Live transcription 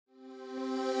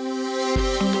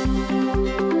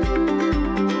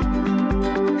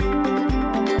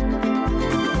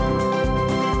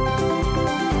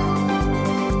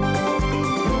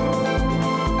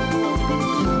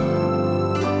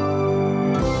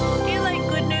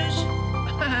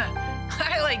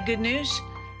good news?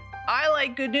 I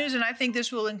like good news, and I think this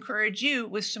will encourage you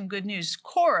with some good news.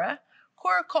 Cora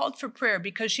called for prayer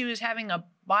because she was having a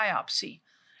biopsy.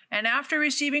 And after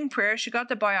receiving prayer, she got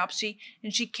the biopsy,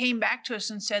 and she came back to us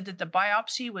and said that the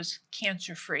biopsy was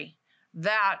cancer-free.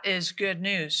 That is good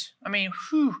news. I mean,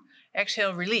 whew,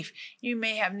 exhale relief. You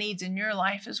may have needs in your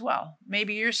life as well.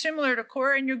 Maybe you're similar to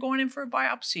Cora and you're going in for a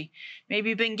biopsy. Maybe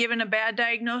you've been given a bad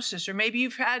diagnosis, or maybe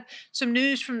you've had some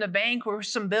news from the bank or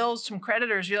some bills, some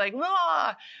creditors. You're like,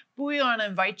 ah. We want to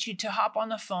invite you to hop on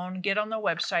the phone, get on the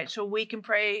website so we can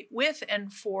pray with and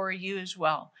for you as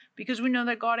well, because we know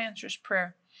that God answers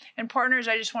prayer. And partners,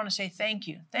 I just want to say thank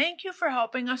you. Thank you for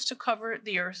helping us to cover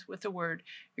the earth with the word.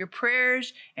 Your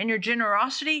prayers and your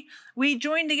generosity, we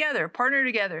join together, partner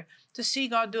together to see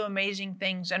God do amazing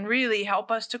things and really help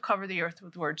us to cover the earth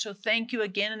with word. So thank you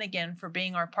again and again for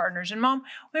being our partners. And Mom,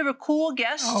 we have a cool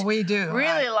guest. Oh, we do.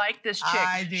 Really like this chick.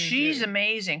 I do. She's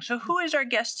amazing. So who is our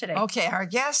guest today? Okay, our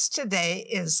guest today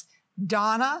is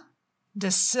Dawna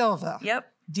DeSilva.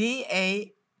 Yep.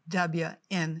 DAWNA.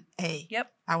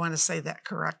 Yep. I want to say that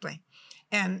correctly.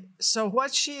 And so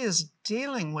what she is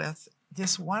dealing with,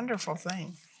 this wonderful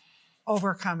thing,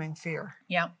 overcoming fear.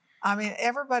 Yeah. I mean,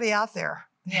 everybody out there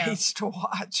needs to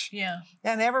watch. Yeah.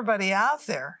 And everybody out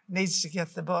there needs to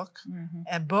get the book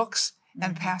and books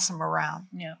and pass them around.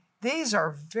 Yeah. These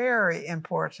are very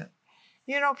important.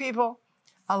 You know, people,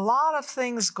 a lot of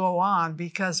things go on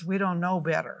because we don't know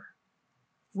better.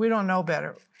 We don't know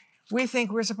better. We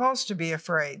think we're supposed to be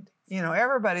afraid. You know,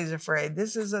 everybody's afraid.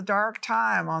 This is a dark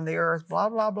time on the earth, blah,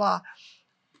 blah, blah.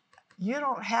 You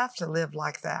don't have to live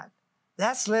like that.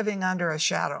 That's living under a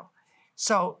shadow.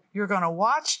 So you're going to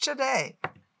watch today,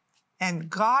 and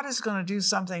God is going to do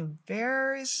something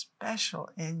very special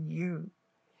in you.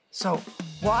 So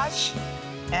watch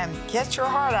and get your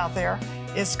heart out there.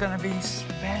 It's going to be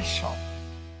special.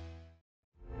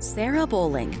 Sarah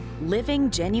Bowling, Living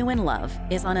Genuine Love,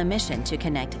 is on a mission to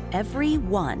connect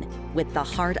everyone with the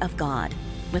heart of God.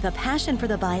 With a passion for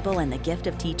the Bible and the gift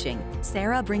of teaching,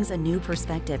 Sarah brings a new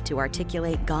perspective to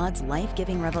articulate God's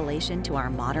life-giving revelation to our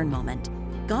modern moment.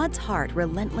 God's heart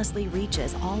relentlessly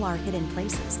reaches all our hidden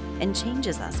places and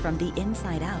changes us from the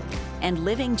inside out. And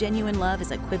Living Genuine Love is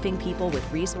equipping people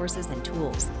with resources and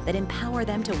tools that empower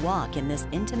them to walk in this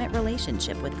intimate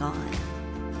relationship with God.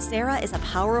 Sarah is a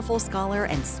powerful scholar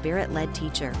and spirit-led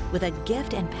teacher with a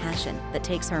gift and passion that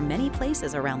takes her many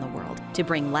places around the world to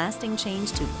bring lasting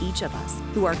change to each of us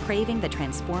who are craving the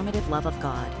transformative love of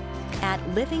God. At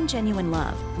Living Genuine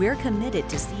Love, we're committed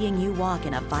to seeing you walk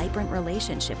in a vibrant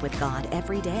relationship with God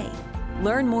every day.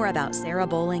 Learn more about Sarah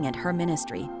Bowling and her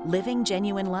ministry, Living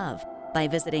Genuine Love, by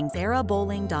visiting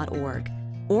sarahbowling.org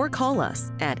or call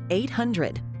us at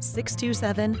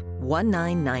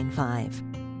 800-627-1995.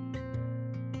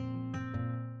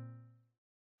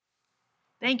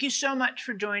 Thank you so much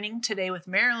for joining today with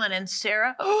Marilyn and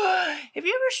Sarah. Have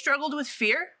you ever struggled with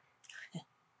fear?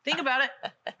 Think about it.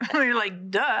 You're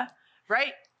like, duh,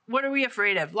 right? What are we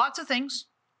afraid of? Lots of things.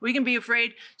 We can be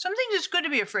afraid. Some things it's good to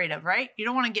be afraid of, right? You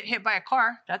don't want to get hit by a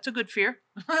car. That's a good fear.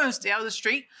 Stay out of the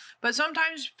street. But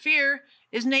sometimes fear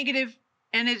is negative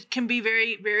and it can be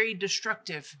very, very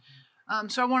destructive.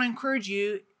 So I want to encourage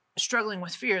you struggling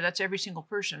with fear. That's every single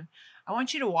person. I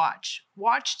want you to watch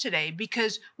today,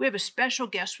 because we have a special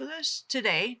guest with us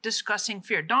today discussing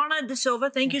fear. Dawna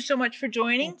DeSilva, thank you so much for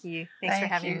joining. Thank you. Thanks for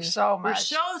having me. Thank you so much. We're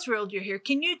so thrilled you're here.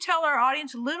 Can you tell our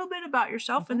audience a little bit about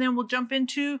yourself, and then we'll jump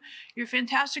into your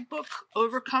fantastic book,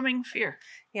 Overcoming Fear.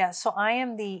 Yeah, so I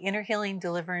am the Inner Healing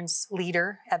Deliverance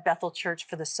leader at Bethel Church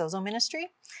for the Sozo Ministry,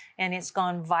 and it's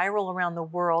gone viral around the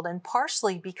world, and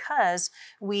partially because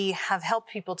we have helped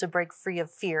people to break free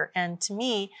of fear. And to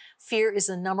me, fear is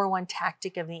the number one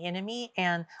tactic of the enemy,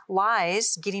 and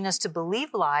lies, getting us to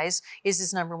believe lies, is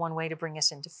his number one way to bring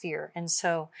us into fear. And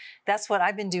so that's what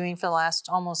I've been doing for the last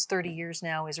almost 30 years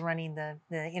now, is running the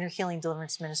Inner Healing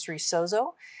Deliverance Ministry,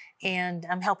 Sozo. And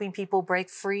I'm helping people break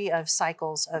free of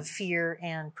cycles of fear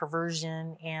and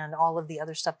perversion and all of the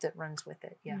other stuff that runs with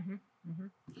it. Yeah.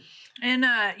 And,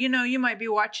 you know, you might be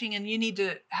watching and you need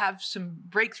to have some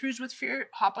breakthroughs with fear.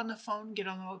 Hop on the phone, get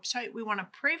on the website. We want to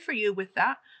pray for you with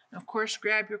that. And of course,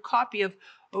 grab your copy of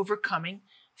Overcoming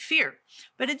Fear.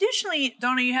 But additionally,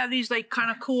 Dawna, you have these like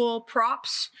kind of cool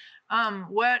props.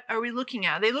 What are we looking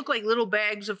at? They look like little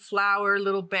bags of flour,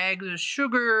 little bags of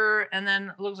sugar, and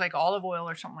then it looks like olive oil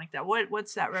or something like that.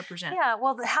 What's that represent? Yeah,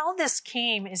 well, how this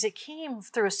came is it came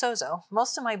through a sozo.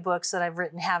 Most of my books that I've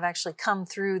written have actually come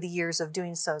through the years of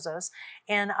doing sozos.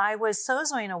 And I was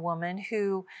sozoing a woman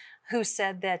who who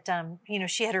said that,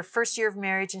 she had her first year of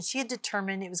marriage and she had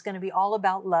determined it was going to be all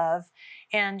about love.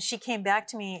 And she came back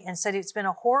to me and said, it's been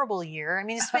a horrible year. I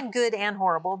mean, it's been good and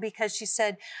horrible, because she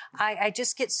said, I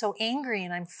just get so angry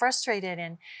and I'm frustrated.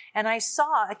 And I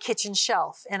saw a kitchen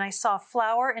shelf and I saw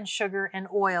flour and sugar and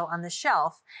oil on the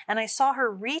shelf. And I saw her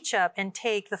reach up and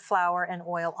take the flour and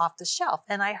oil off the shelf.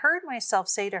 And I heard myself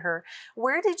say to her,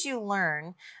 where did you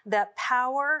learn that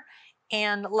power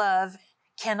and love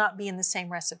cannot be in the same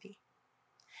recipe?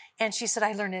 And she said,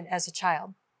 I learned it as a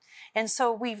child. And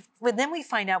so then we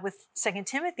find out with 2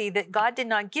 Timothy that God did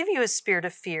not give you a spirit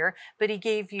of fear, but he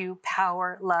gave you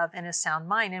power, love, and a sound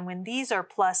mind. And when these are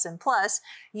plus and plus,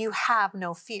 you have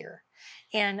no fear.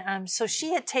 And so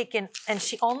she had taken, and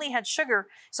she only had sugar.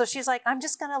 So she's like, I'm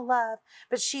just going to love.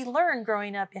 But she learned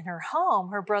growing up in her home,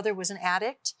 her brother was an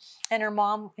addict, and her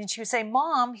mom, and she would say,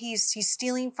 Mom, he's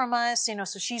stealing from us.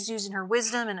 So she's using her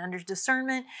wisdom and under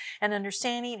discernment and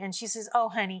understanding. And she says, oh,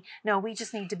 honey, no, we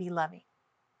just need to be loving.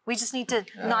 We just need to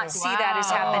not see that as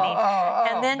happening.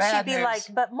 And then she'd be like,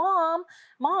 but mom,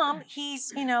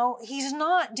 he's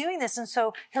not doing this. And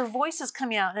so her voice is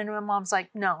coming out and her mom's like,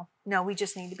 no, we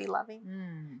just need to be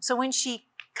loving. So when she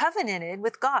covenanted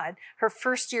with God, her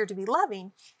first year to be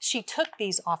loving, she took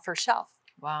these off her shelf.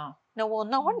 Wow. No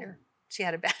wonder she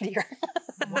had a bad year.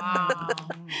 Wow.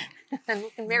 And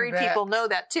married people know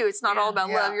that too. It's not all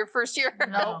about love your first year.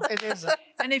 No, it isn't.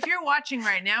 And if you're watching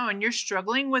right now and you're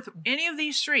struggling with any of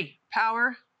these three,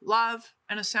 power, love,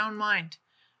 and a sound mind,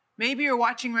 maybe you're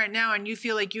watching right now and you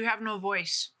feel like you have no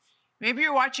voice. Maybe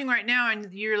you're watching right now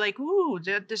and you're like, ooh,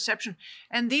 that deception.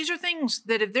 And these are things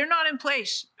that if they're not in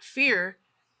place, fear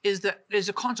is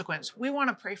a consequence. We want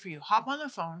to pray for you. Hop on the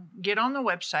phone, get on the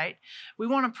website. We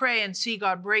want to pray and see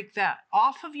God break that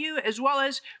off of you, as well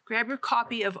as grab your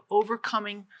copy of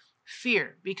Overcoming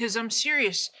Fear, because I'm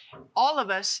serious. All of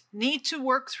us need to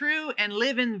work through and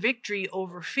live in victory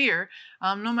over fear,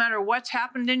 no matter what's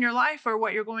happened in your life or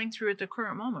what you're going through at the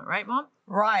current moment. Right, Mom?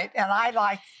 Right. And I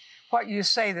like what you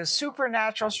say, the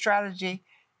supernatural strategy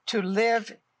to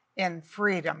live in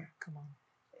freedom. Come on.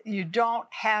 You don't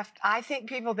have, I think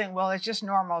people think, well, it's just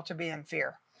normal to be in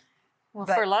fear. Well,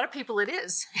 for a lot of people it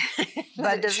is.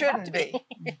 But it shouldn't be.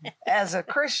 As a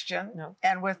Christian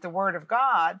and with the Word of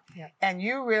God, and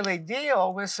you really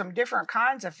deal with some different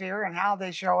kinds of fear and how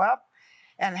they show up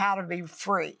and how to be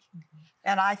free.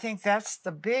 And I think that's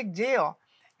the big deal.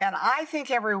 And I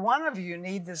think every one of you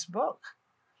need this book.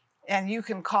 And you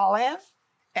can call in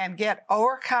and get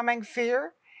Overcoming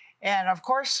Fear. And of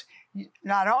course,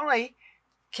 not only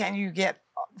can you get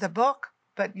the book,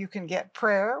 but you can get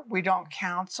prayer. We don't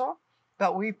counsel,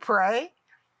 but we pray.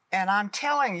 And I'm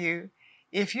telling you,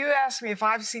 if you ask me if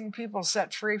I've seen people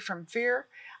set free from fear,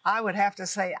 I would have to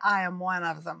say I am one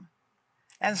of them.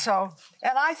 And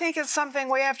I think it's something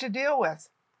we have to deal with.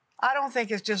 I don't think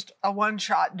it's just a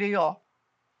one-shot deal.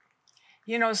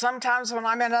 Sometimes when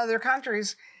I'm in other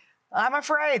countries, I'm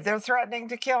afraid they're threatening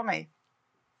to kill me.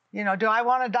 Do I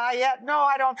want to die yet? No,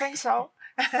 I don't think so.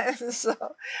 So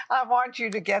I want you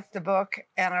to get the book.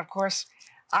 And of course,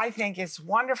 I think it's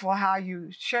wonderful how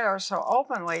you share so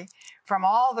openly from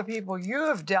all the people you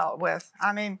have dealt with.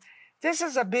 I mean, this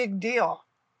is a big deal.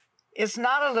 It's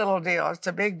not a little deal. It's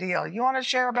a big deal. You want to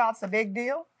share about the big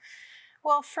deal?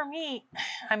 Well, for me,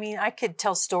 I could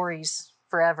tell stories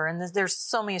forever. And there's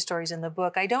so many stories in the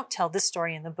book. I don't tell this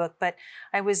story in the book, but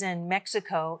I was in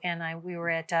Mexico and we were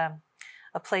at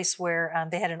a place where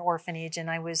they had an orphanage,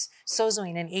 and I was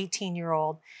sozoing an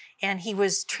 18-year-old, and he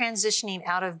was transitioning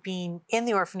out of being in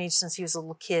the orphanage since he was a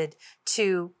little kid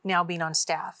to now being on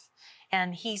staff.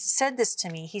 And he said this to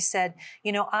me. He said,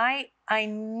 I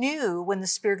knew when the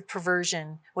spirit of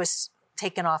perversion was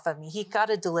taken off of me. He got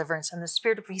a deliverance, and the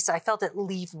spirit of, he said, I felt it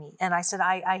leave me. And I said,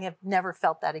 I have never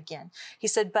felt that again. He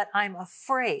said, but I'm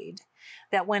afraid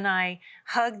that when I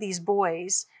hug these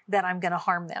boys, that I'm going to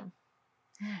harm them.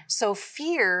 So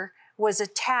fear was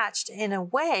attached in a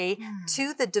way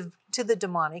to the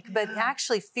demonic, but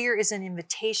actually fear is an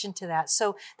invitation to that.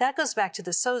 So that goes back to the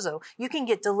sozo. You can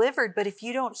get delivered, but if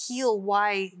you don't heal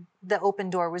why the open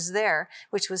door was there,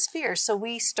 which was fear. So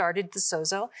we started the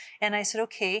sozo, and I said,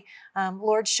 okay,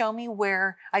 Lord, show me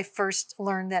where I first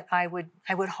learned that I would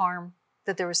harm,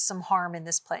 that there was some harm in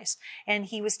this place. And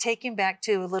he was taken back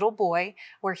to a little boy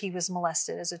where he was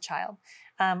molested as a child.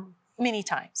 Many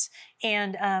times.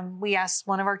 And we asked,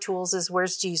 one of our tools is,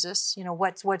 where's Jesus?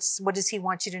 What does he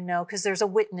want you to know? Because there's a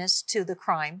witness to the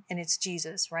crime, and it's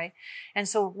Jesus, right? And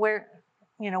so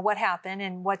what happened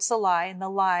and what's the lie? And the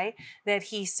lie that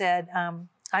he said,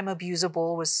 I'm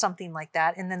abusable was something like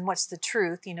that. And then what's the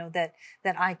truth, you know, that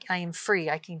I am free,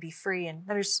 I can be free. And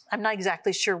I'm not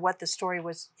exactly sure what the story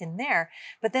was in there,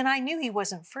 but then I knew he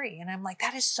wasn't free. And I'm like,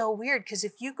 that is so weird, because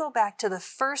if you go back to the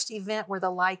first event where the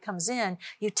lie comes in,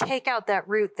 you take out that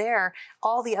root there,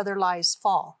 all the other lies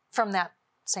fall from that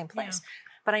same place. Yeah.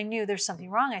 But I knew there's something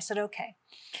wrong. I said, okay,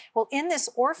 well, in this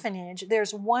orphanage,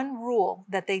 there's one rule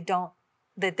that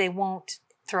they won't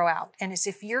throw out. And it's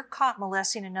if you're caught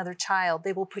molesting another child,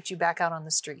 they will put you back out on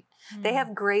the street. Mm. They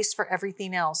have grace for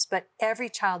everything else, but every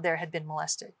child there had been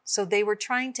molested. So they were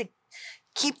trying to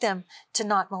keep them to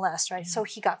not molest, right? Mm. So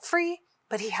he got free,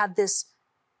 but he had this,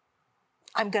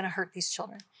 I'm going to hurt these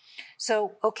children.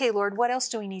 So, okay, Lord, what else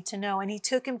do we need to know? And he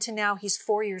took him to now he's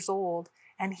 4 years old,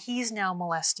 and he's now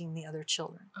molesting the other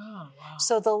children. Oh, wow.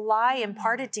 So the lie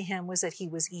imparted to him was that he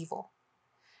was evil.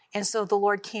 And so the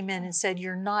Lord came in and said,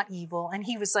 you're not evil. And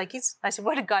he was like, I said,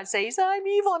 what did God say? He said, I'm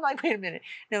evil. I'm like, wait a minute.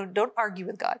 No, don't argue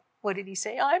with God. What did he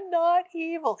say? I'm not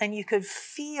evil. And you could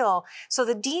feel. So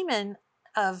the demon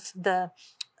of the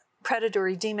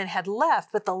predatory demon had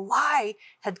left, but the lie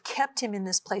had kept him in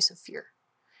this place of fear.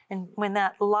 And when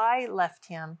that lie left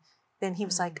him, then he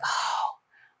was like, oh,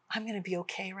 I'm going to be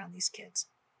okay around these kids.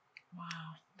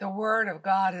 Wow. The word of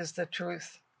God is the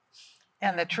truth.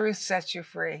 And the truth sets you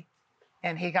free.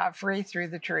 And he got free through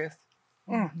the truth.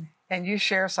 Mm-hmm. And you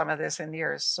share some of this in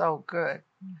yours. So good.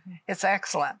 Mm-hmm. It's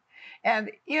excellent.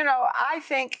 And, you know, I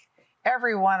think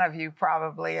every one of you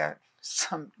probably have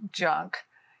some junk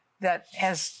that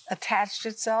has attached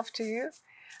itself to you.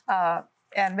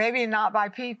 And maybe not by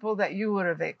people that you would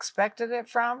have expected it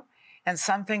from. And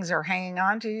some things are hanging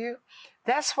on to you.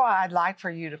 That's why I'd like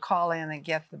for you to call in and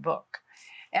get the book.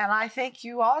 And I think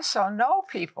you also know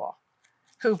people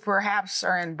who perhaps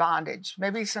are in bondage.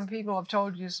 Maybe some people have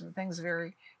told you some things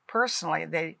very personally.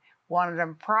 They wanted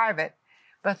them private,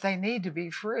 but they need to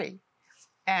be free.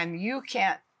 And you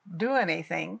can't do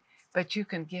anything, but you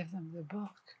can give them the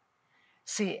book.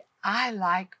 See, I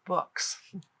like books.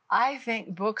 I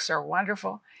think books are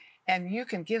wonderful, and you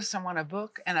can give someone a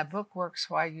book, and a book works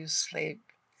while you sleep.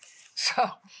 So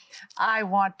I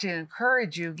want to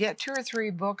encourage you, get 2 or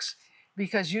 3 books,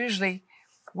 because usually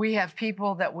we have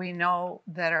people that we know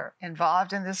that are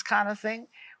involved in this kind of thing.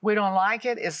 We don't like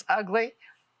it, it's ugly,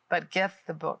 but get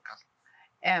the book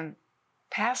and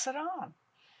pass it on.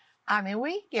 I mean,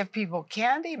 we give people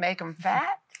candy, make them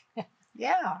fat.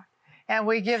 Yeah. And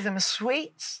we give them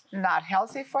sweets, not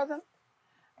healthy for them.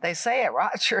 They say it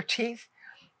rots your teeth,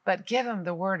 but give them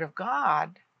the word of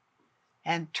God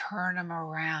and turn them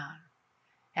around.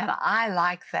 And I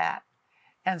like that.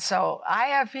 And so I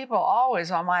have people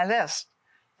always on my list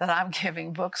that I'm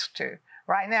giving books to.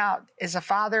 Right now is a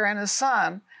father and a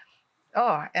son.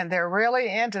 Oh, and they're really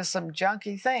into some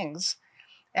junky things.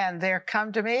 And they're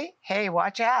come to me, hey,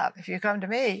 watch out. If you come to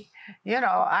me, you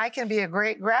know, I can be a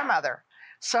great grandmother.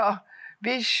 So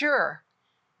be sure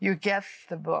you get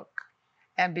the book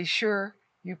and be sure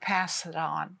you pass it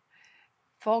on.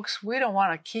 Folks, we don't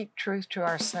want to keep truth to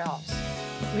ourselves.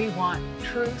 We want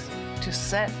truth to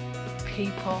set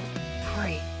people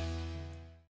free.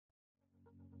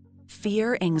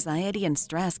 Fear, anxiety, and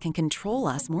stress can control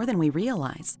us more than we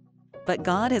realize. But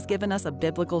God has given us a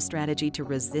biblical strategy to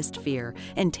resist fear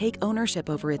and take ownership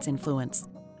over its influence.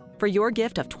 For your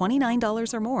gift of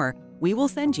 $29 or more, we will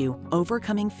send you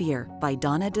Overcoming Fear by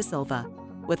Dawna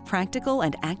DeSilva. With practical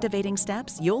and activating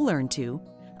steps, you'll learn to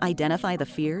identify the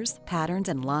fears, patterns,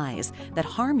 and lies that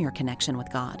harm your connection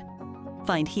with God.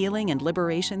 Find healing and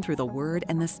liberation through the Word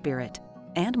and the Spirit,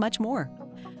 and much more.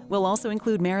 We'll also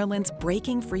include Marilyn's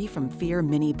Breaking Free from Fear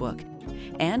mini book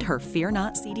and her Fear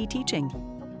Not CD teaching.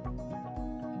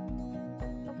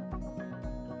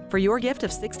 For your gift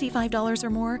of $65 or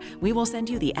more, we will send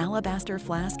you the Alabaster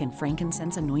Flask and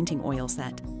Frankincense Anointing Oil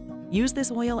set. Use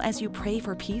this oil as you pray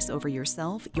for peace over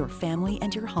yourself, your family,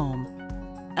 and your home.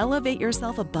 Elevate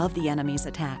yourself above the enemy's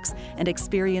attacks and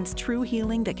experience true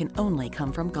healing that can only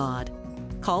come from God.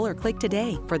 Call or click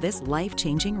today for this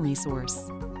life-changing resource.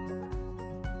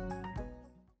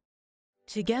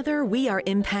 Together, we are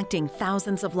impacting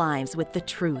thousands of lives with the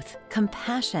truth,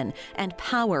 compassion, and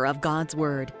power of God's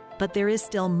Word. But there is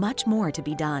still much more to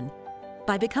be done.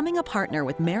 By becoming a partner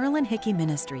with Marilyn Hickey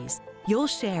Ministries, you'll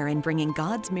share in bringing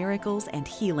God's miracles and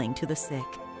healing to the sick,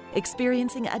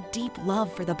 experiencing a deep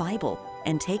love for the Bible,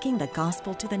 and taking the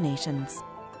gospel to the nations.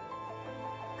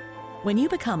 When you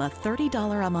become a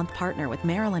 $30 a month partner with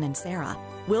Marilyn and Sarah,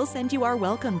 we'll send you our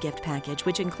welcome gift package,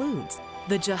 which includes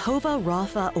the Jehovah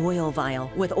Rapha oil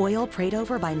vial with oil prayed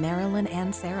over by Marilyn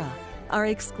and Sarah, our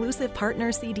exclusive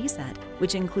partner CD set,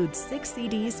 which includes 6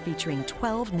 CDs featuring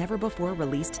 12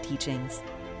 never-before-released teachings,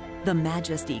 the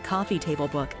Majesty Coffee Table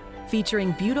Book,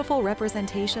 featuring beautiful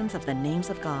representations of the names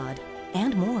of God,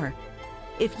 and more.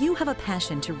 If you have a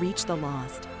passion to reach the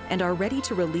lost and are ready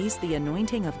to release the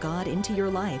anointing of God into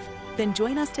your life, then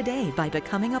join us today by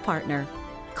becoming a partner.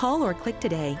 Call or click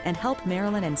today and help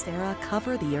Marilyn and Sarah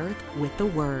cover the earth with the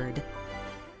Word.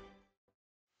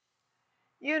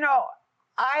 You know,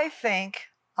 I think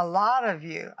a lot of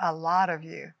you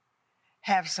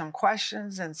have some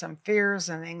questions and some fears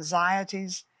and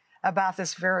anxieties about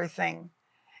this very thing.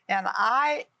 And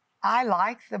I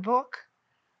like the book,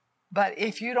 but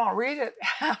if you don't read it,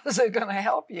 how is it going to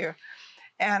help you?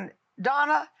 And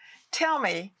Dawna, tell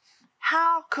me,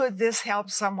 how could this help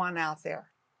someone out there?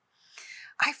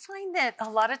 I find that a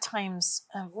lot of times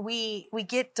we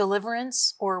get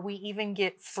deliverance, or we even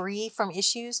get free from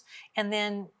issues, and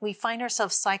then we find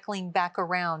ourselves cycling back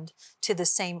around to the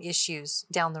same issues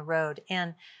down the road.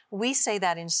 And we say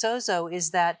that in Sozo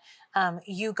is that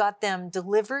you got them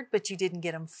delivered, but you didn't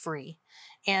get them free.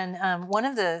 And one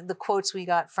of the quotes we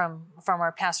got from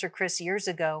our pastor Chris years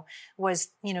ago was,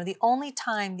 you know, the only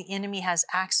time the enemy has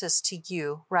access to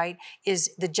you, right, is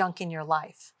the junk in your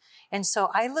life. And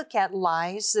so I look at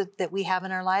lies that we have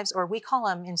in our lives, or we call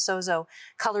them in Sozo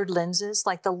colored lenses,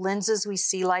 like the lenses we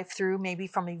see life through, maybe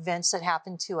from events that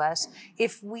happen to us.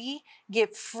 If we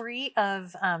get free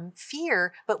of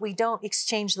fear, but we don't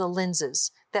exchange the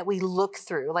lenses that we look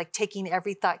through, like taking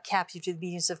every thought captive to the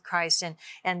obedience of Christ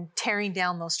and tearing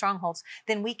down those strongholds,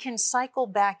 then we can cycle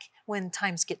back when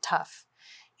times get tough.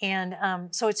 And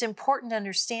so it's important to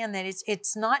understand that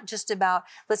it's not just about,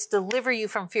 let's deliver you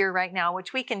from fear right now,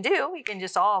 which we can do. We can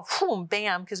just all, boom,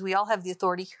 bam, because we all have the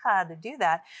authority to do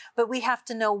that. But we have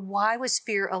to know, why was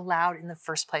fear allowed in the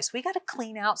first place? We got to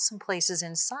clean out some places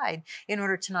inside in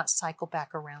order to not cycle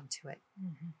back around to it.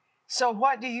 Mm-hmm. So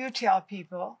what do you tell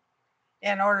people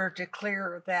in order to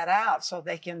clear that out so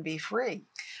they can be free?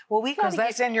 Well, we got because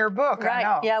that's in your book, right?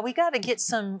 I know. Yeah, we got to get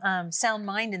some sound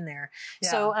mind in there. Yeah.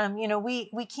 So, you know, we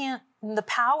can't. The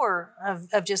power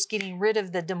of just getting rid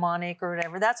of the demonic or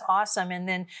whatever, that's awesome, and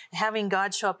then having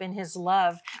God show up in His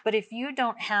love. But if you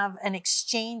don't have an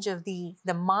exchange of the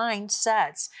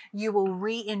mindsets, you will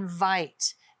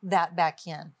re-invite that back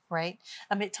in, right?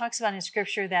 It talks about in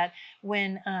Scripture that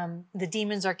when the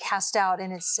demons are cast out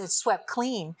and it's swept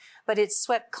clean, but it's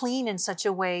swept clean in such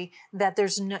a way that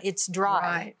it's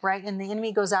dry, right? And the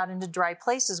enemy goes out into dry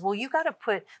places. Well, you got to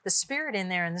put the Spirit in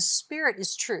there, and the Spirit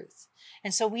is truth.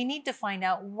 And so we need to find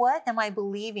out, what am I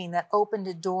believing that opened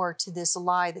a door to this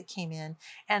lie that came in,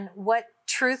 and what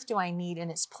truth do I need in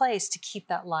its place to keep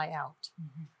that lie out?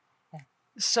 Mm-hmm. Yeah.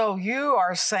 So you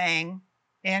are saying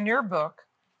in your book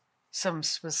some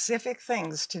specific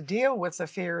things to deal with the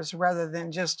fears, rather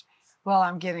than just, well,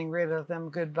 I'm getting rid of them,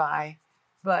 goodbye,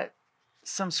 but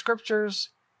some scriptures,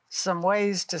 some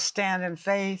ways to stand in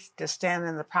faith, to stand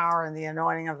in the power and the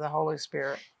anointing of the Holy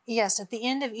Spirit. Yes, at the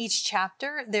end of each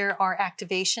chapter, there are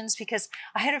activations, because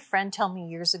I had a friend tell me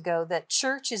years ago that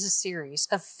church is a series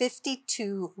of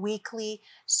 52 weekly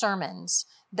sermons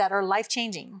that are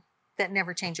life-changing, that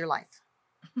never change your life.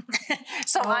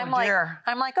 So I'm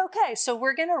like, okay, so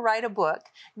we're going to write a book,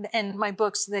 and my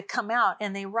books that come out,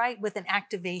 and they write with an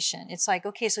activation. It's like,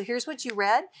 okay, so here's what you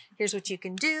read, here's what you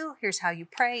can do, here's how you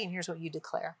pray, and here's what you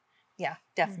declare. Yeah,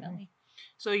 definitely.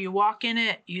 Mm-hmm. So you walk in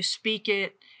it, you speak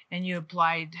it, and you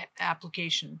apply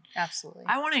application. Absolutely.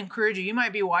 I want to encourage you. You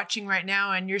might be watching right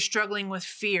now and you're struggling with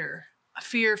fear.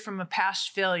 Fear from a past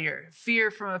failure, fear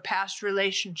from a past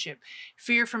relationship,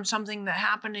 fear from something that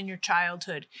happened in your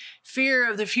childhood,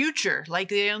 fear of the future, like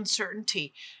the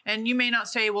uncertainty. And you may not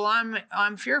say, well,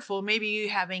 I'm fearful. Maybe you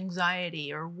have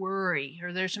anxiety or worry,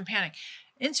 or there's some panic.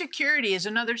 Insecurity is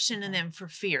another synonym for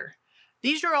fear.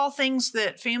 These are all things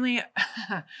that family,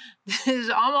 I'm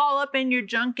all up in your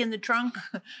junk in the trunk,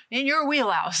 in your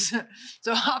wheelhouse.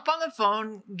 So hop on the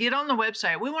phone, get on the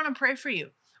website. We want to pray for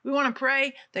you. We want to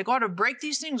pray that God would break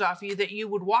these things off you, that you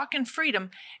would walk in freedom.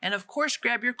 And of course,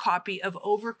 grab your copy of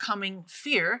Overcoming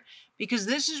Fear, because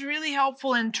this is really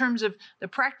helpful in terms of the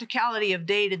practicality of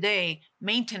day-to-day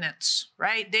maintenance,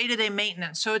 right? Day-to-day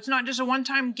maintenance. So it's not just a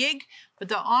one-time gig, but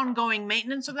the ongoing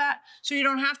maintenance of that. So you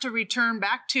don't have to return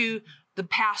back to the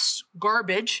past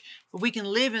garbage, but we can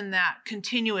live in that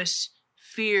continuous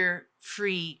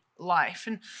fear-free life.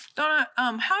 And Dawna,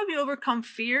 how have you overcome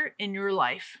fear in your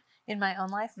life? In my own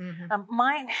life? Mm-hmm.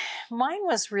 Mine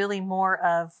was really more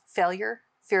of failure,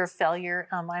 fear of failure.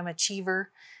 I'm an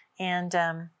achiever, and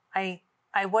I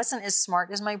wasn't as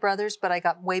smart as my brothers, but I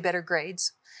got way better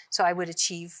grades, so I would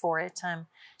achieve for it.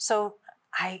 So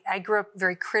I grew up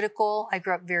very critical. I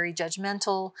grew up very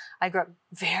judgmental. I grew up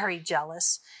very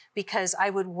jealous because I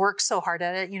would work so hard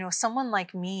at it. You know, someone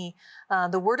like me,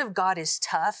 the Word of God is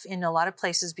tough in a lot of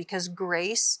places because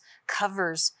grace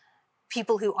covers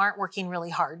people who aren't working really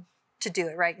hard to do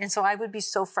it, right? And so I would be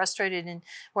so frustrated, and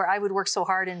where I would work so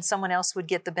hard and someone else would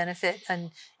get the benefit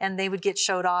and they would get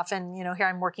showed off, and you know, here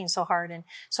I'm working so hard. And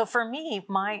so for me,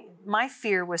 my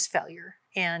fear was failure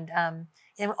and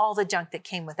all the junk that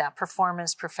came with that: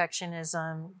 performance,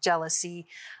 perfectionism, jealousy.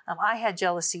 I had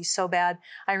jealousy so bad.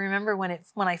 I remember when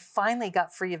I finally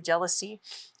got free of jealousy,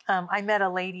 I met a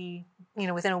lady, you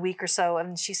know, within a week or so,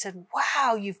 and she said,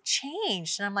 "Wow, you've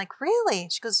changed." And I'm like, "Really?"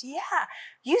 She goes, "Yeah,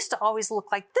 you used to always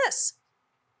look like this."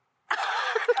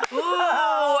 Ooh,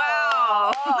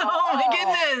 wow. Oh my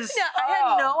goodness. Yeah, I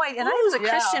had no idea. And I was a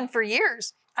Christian for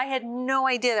years. I had no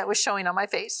idea that was showing on my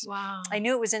face. Wow. I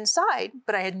knew it was inside,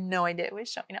 but I had no idea it was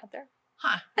showing out there.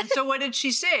 Huh. And so what did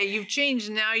she say? You've changed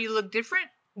and now you look different?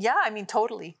 Yeah, I mean,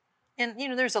 totally. And, you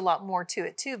know, there's a lot more to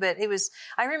it too, but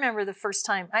I remember the first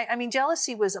time, I mean,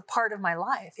 jealousy was a part of my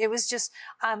life. It was just,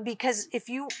 because if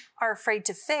you are afraid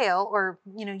to fail or,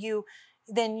 you know,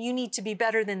 then you need to be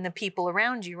better than the people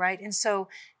around you, right? And so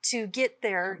to get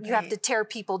there, you have to tear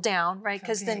people down, right?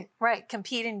 Because then, right,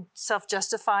 compete and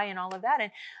self-justify and all of that.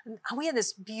 And we had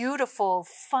this beautiful,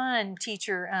 fun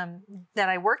teacher that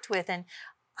I worked with. And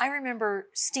I remember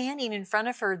standing in front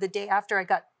of her the day after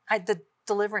the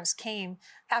deliverance came,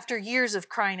 after years of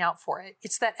crying out for it.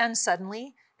 It's that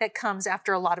unsuddenly that comes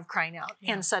after a lot of crying out,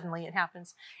 and suddenly it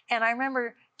happens. And I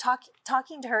remember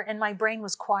talking to her, and my brain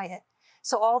was quiet.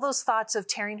 So all those thoughts of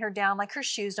tearing her down, like her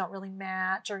shoes don't really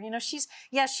match, or, you know, she's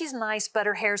nice, but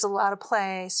her hair's a out of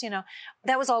place, you know,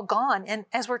 that was all gone. And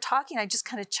as we're talking, I just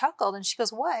kind of chuckled, and she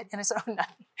goes, "What?" And I said, "Oh,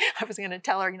 nothing." I was going to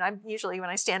tell her, you know, I'm usually,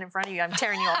 when I stand in front of you, I'm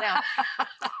tearing you all down.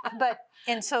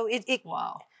 And so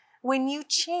wow. When you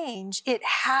change, it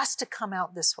has to come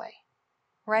out this way.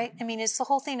 Right? I mean, it's the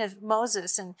whole thing of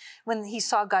Moses, and when he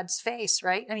saw God's face,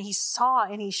 right? I mean, he saw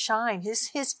and he shined.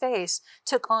 His face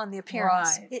took on the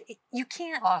appearance. Right. You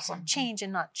can't change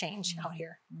and not change out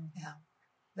here. Yeah.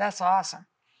 That's awesome.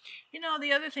 You know,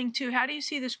 the other thing too, how do you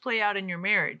see this play out in your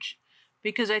marriage?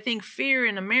 Because I think fear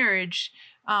in a marriage,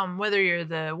 whether you're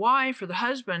the wife or the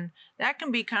husband, that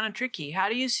can be kind of tricky. How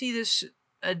do you see this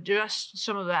adjust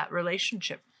some of that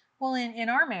relationship? Well, in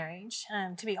our marriage,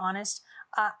 to be honest,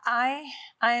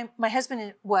 my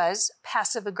husband was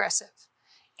passive aggressive,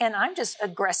 and I'm just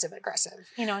aggressive,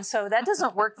 you know, and so that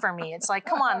doesn't work for me. It's like,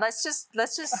 come on, let's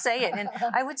just say it. And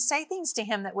I would say things to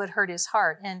him that would hurt his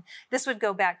heart. And this would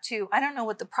go back to, I don't know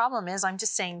what the problem is. I'm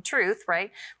just saying truth, right?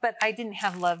 But I didn't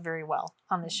have love very well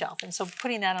on the shelf. And so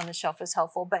putting that on the shelf was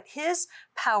helpful. But his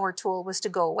power tool was to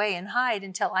go away and hide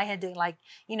until I had to, like,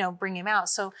 you know, bring him out.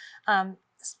 So,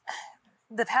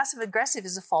 the passive aggressive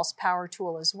is a false power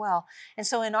tool as well. And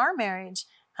so in our marriage,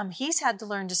 he's had to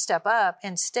learn to step up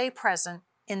and stay present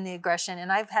in the aggression.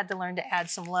 And I've had to learn to add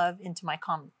some love into my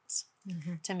comments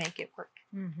to make it work.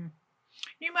 Mm-hmm.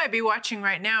 You might be watching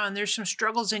right now, and there's some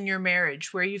struggles in your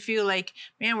marriage where you feel like,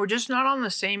 man, we're just not on the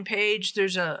same page.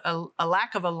 There's a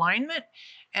lack of alignment.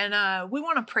 And we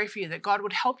want to pray for you that God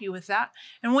would help you with that.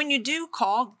 And when you do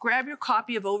call, grab your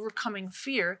copy of Overcoming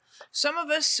Fear. Some of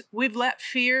us, we've let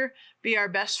fear be our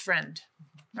best friend,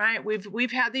 right?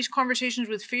 We've had these conversations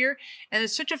with fear, and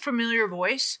it's such a familiar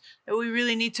voice that we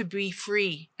really need to be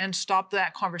free and stop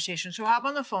that conversation. So hop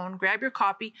on the phone, grab your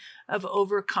copy of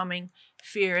Overcoming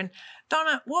Fear. And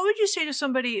Dawna, what would you say to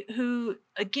somebody who,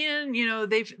 again, you know,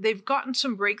 they've gotten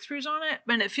some breakthroughs on it,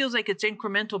 and it feels like it's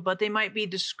incremental, but they might be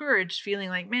discouraged, feeling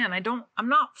like, man, I'm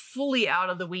not fully out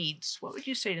of the weeds. What would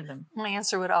you say to them? My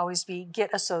answer would always be, get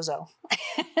a sozo.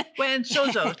 When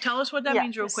sozo, tell us what that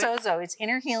means real quick. Sozo, it's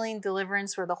inner healing,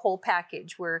 deliverance, we're the whole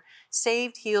package. We're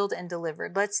saved, healed, and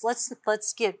delivered.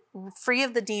 Let's get free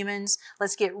of the demons.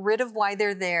 Let's get rid of why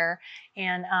they're there.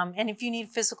 And if you need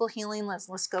physical healing,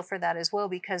 let's go for that as well,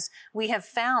 because we have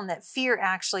found that fear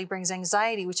actually brings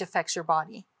anxiety, which affects your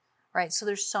body, right? So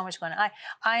there's so much going on.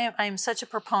 I am such a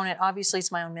proponent. Obviously,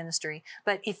 it's my own ministry,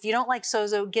 but if you don't like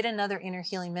sozo, get another inner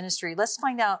healing ministry. Let's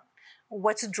find out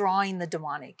what's drawing the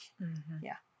demonic. Mm-hmm.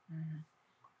 Yeah. Mm-hmm.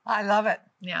 I love it.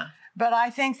 Yeah. But I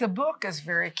think the book is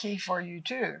very key for you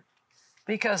too,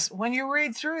 because when you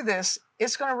read through this,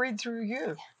 it's going to read through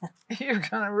you. You're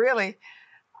going to really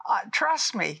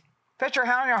trust me. Put your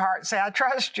hand on your heart and say, I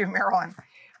trust you, Marilyn,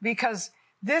 because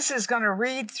this is going to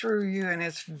read through you, and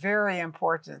it's very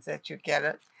important that you get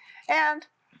it. And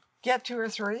get 2 or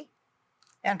 3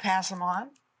 and pass them on.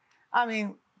 I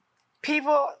mean,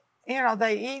 people, you know,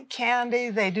 they eat candy,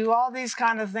 they do all these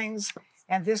kind of things,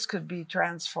 and this could be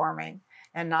transforming.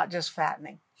 and not just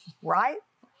fattening, right?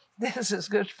 This is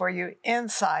good for you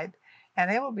inside, and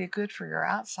it will be good for your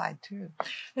outside too.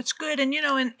 It's good. And,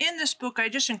 in this book, I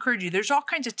just encourage you, there's all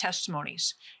kinds of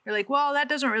testimonies. You're like, well, that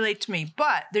doesn't relate to me.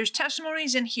 But there's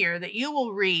testimonies in here that you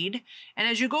will read. And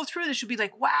as you go through this, you'll be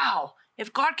like, wow,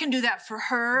 if God can do that for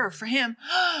her or for him,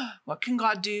 what can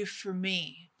God do for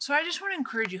me? So I just want to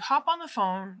encourage you, hop on the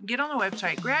phone, get on the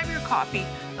website, grab your copy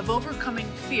of Overcoming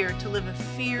Fear to live a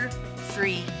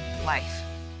fear-free life.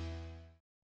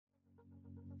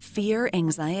 Fear,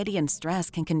 anxiety, and stress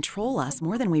can control us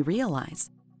more than we realize.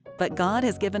 But God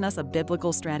has given us a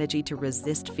biblical strategy to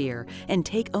resist fear and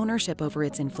take ownership over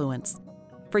its influence.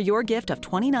 For your gift of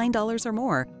 $29 or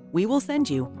more, we will send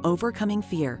you Overcoming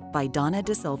Fear by Dawna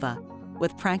DeSilva.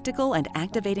 With practical and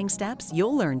activating steps,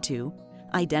 you'll learn to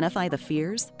identify the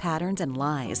fears, patterns, and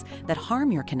lies that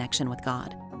harm your connection with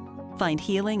God, find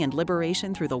healing and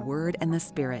liberation through the Word and the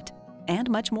Spirit, and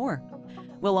much more.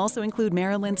 We'll also include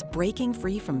Marilyn's Breaking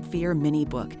Free from Fear mini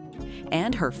book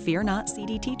and her Fear Not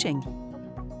CD teaching.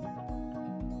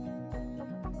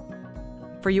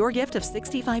 For your gift of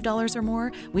 $65 or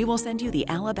more, we will send you the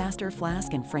Alabaster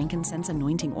Flask and Frankincense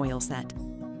Anointing Oil set.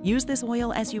 Use this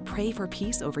oil as you pray for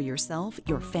peace over yourself,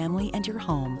 your family, and your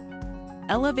home.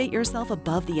 Elevate yourself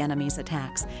above the enemy's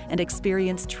attacks and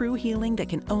experience true healing that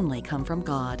can only come from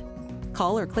God.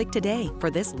 Call or click today for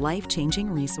this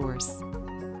life-changing resource.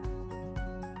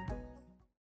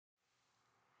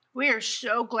 We are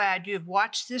so glad you have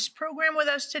watched this program with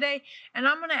us today, and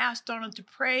I'm going to ask Dawna to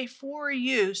pray for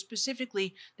you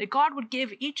specifically that God would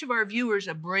give each of our viewers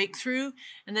a breakthrough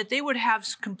and that they would have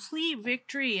complete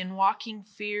victory in walking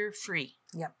fear-free.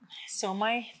 Yep. So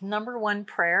my number one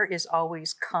prayer is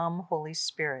always, come, Holy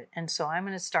Spirit. And so I'm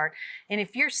going to start. And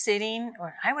if you're sitting,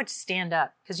 or I would stand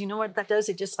up, because you know what that does?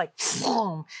 It just like,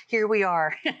 boom, here we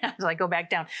are. So I go back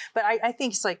down. But I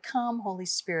think it's like, come, Holy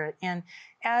Spirit. And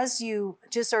as you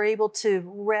just are able to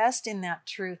rest in that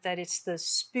truth that it's the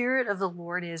Spirit of the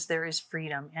Lord there is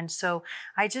freedom. And so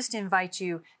I just invite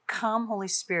you, come, Holy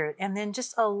Spirit, and then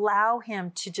just allow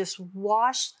him to just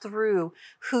wash through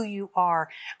who you are.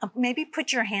 Maybe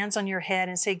put your hands on your head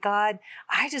and say, God,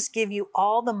 I just give you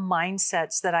all the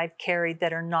mindsets that I've carried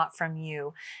that are not from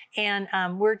you. And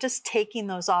we're just taking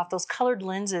those off. Those colored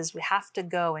lenses, we have to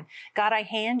go. And God, I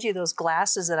hand you those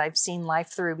glasses that I've seen life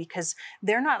through because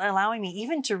they're not allowing me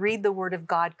even to read the Word of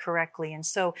God correctly. And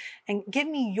so, and give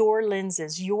me your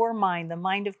lenses, your mind, the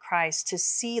mind of Christ to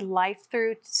see life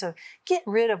through. So get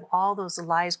rid of all those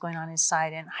lies going on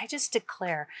inside. And I just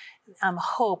declare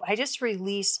hope. I just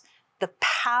release the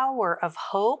power of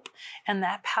hope and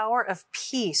that power of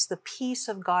peace, the peace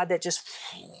of God that just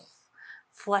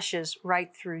flushes right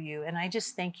through you. And I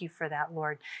just thank you for that,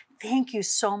 Lord. Thank you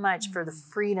so much for the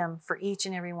freedom for each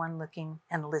and every one looking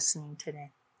and listening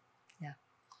today. Yeah.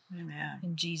 Amen.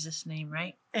 In Jesus' name,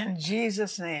 right? In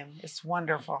Jesus' name. It's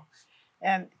wonderful.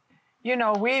 And,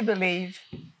 we believe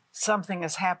something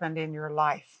has happened in your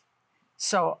life.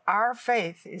 So our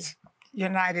faith is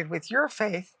united with your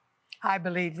faith. I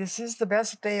believe this is the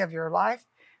best day of your life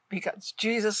because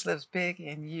Jesus lives big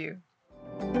in you.